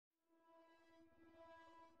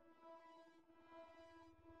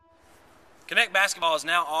Connect Basketball is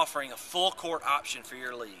now offering a full court option for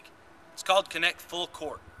your league. It's called Connect Full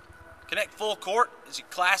Court. Connect Full Court is a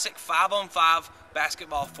classic 5-on-5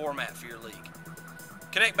 basketball format for your league.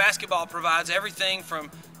 Connect Basketball provides everything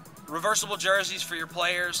from reversible jerseys for your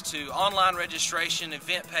players to online registration,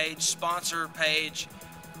 event page, sponsor page,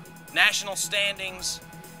 national standings,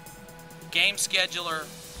 game scheduler,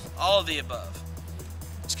 all of the above.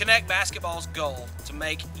 It's Connect Basketball's goal to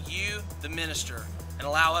make you the minister and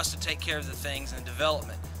allow us to take care of the things and the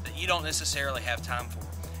development that you don't necessarily have time for.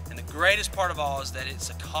 And the greatest part of all is that it's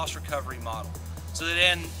a cost recovery model. So that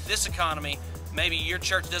in this economy, maybe your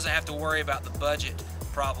church doesn't have to worry about the budget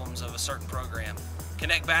problems of a certain program.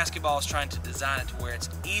 Connect Basketball is trying to design it to where it's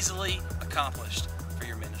easily accomplished for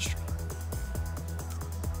your ministry.